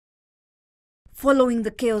Following the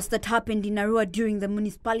chaos that happened in Arua during the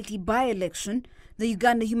municipality by-election, the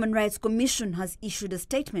Uganda Human Rights Commission has issued a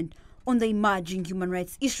statement on the emerging human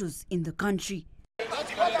rights issues in the country.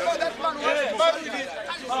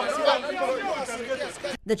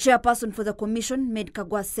 The chairperson for the commission, Med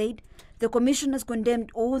Kagwa, said the commission has condemned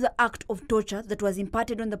all the act of torture that was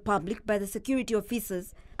imparted on the public by the security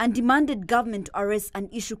officers and demanded government to arrest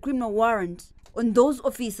and issue criminal warrants on those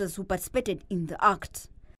officers who participated in the act.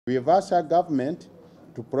 We have asked our government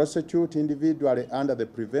to prosecute individually under the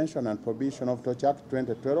Prevention and Prohibition of Torture Act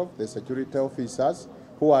 2012 the security officers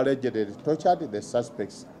who allegedly tortured the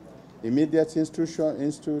suspects. Immediate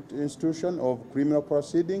institution of criminal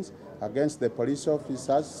proceedings against the police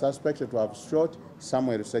officers suspected to have shot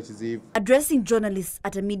Samuel Sekiziv. Addressing journalists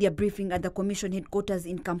at a media briefing at the commission headquarters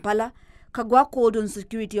in Kampala, Kagwa called on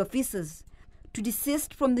security officers to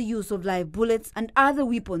desist from the use of live bullets and other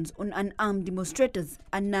weapons on unarmed demonstrators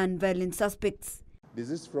and non-violent suspects.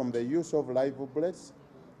 Desist from the use of live bullets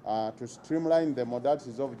to streamline the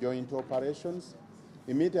modalities of joint operations.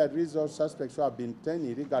 Immediate resource suspects who have been detained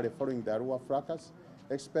illegally following the Arua fracas.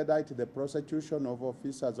 Expedite the prosecution of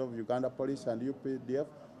officers of Uganda Police and UPDF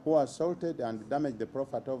who assaulted and damaged the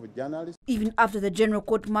property of journalists. Even after the General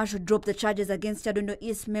Court Martial dropped the charges against Chadondo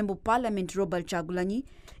East Member of Parliament Robert Chagulanyi,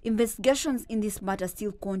 investigations in this matter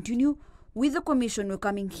still continue, with the Commission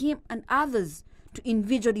welcoming him and others to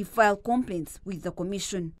individually file complaints with the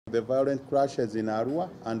Commission. The violent crashes in Arua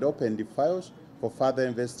and opened the files for further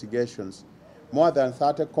investigations. More than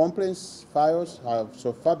 30 complaints files have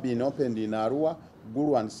so far been opened in Arua,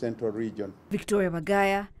 Gulu and Central Region. Victoria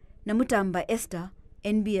Magaya, Namutamba Esther,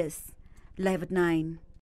 NBS, Live at 9.